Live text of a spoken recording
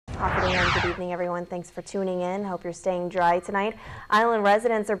Good evening, everyone. Thanks for tuning in. Hope you're staying dry tonight. Island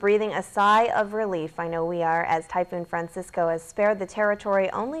residents are breathing a sigh of relief. I know we are, as Typhoon Francisco has spared the territory,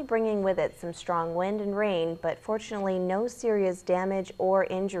 only bringing with it some strong wind and rain, but fortunately no serious damage or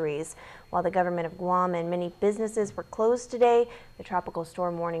injuries. While the government of Guam and many businesses were closed today, the tropical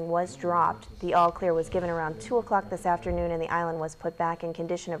storm warning was dropped. The all clear was given around 2 o'clock this afternoon, and the island was put back in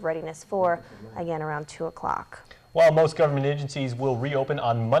condition of readiness for, again, around 2 o'clock. While most government agencies will reopen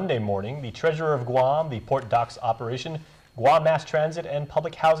on Monday morning, the Treasurer of Guam, the Port Docks operation, Guam Mass Transit, and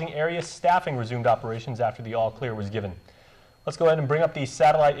public housing area staffing resumed operations after the all clear was given. Let's go ahead and bring up the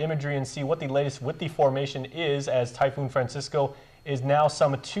satellite imagery and see what the latest with the formation is, as Typhoon Francisco is now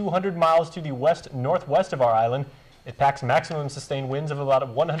some 200 miles to the west-northwest of our island. It packs maximum sustained winds of about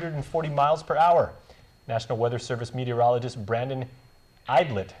 140 miles per hour. National Weather Service meteorologist Brandon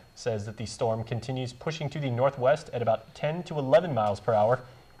Idlet says that the storm continues pushing to the northwest at about 10 to 11 miles per hour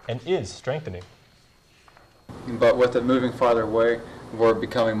and is strengthening. But with it moving farther away, we're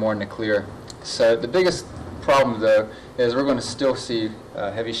becoming more in the clear. So the biggest problem, though, is we're going to still see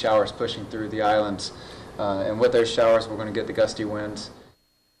heavy showers pushing through the islands. And with those showers, we're going to get the gusty winds.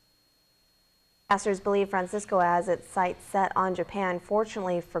 Forecasters believe Francisco has its sights set on Japan.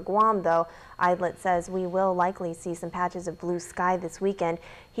 Fortunately for Guam, though, Idlet says we will likely see some patches of blue sky this weekend.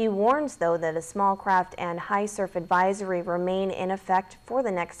 He warns, though, that a small craft and high surf advisory remain in effect for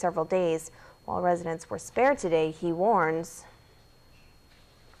the next several days. While residents were spared today, he warns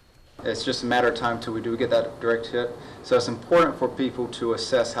it's just a matter of time till we do get that direct hit. So it's important for people to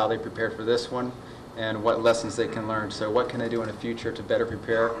assess how they prepared for this one and what lessons they can learn. So what can they do in the future to better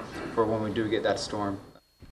prepare for when we do get that storm?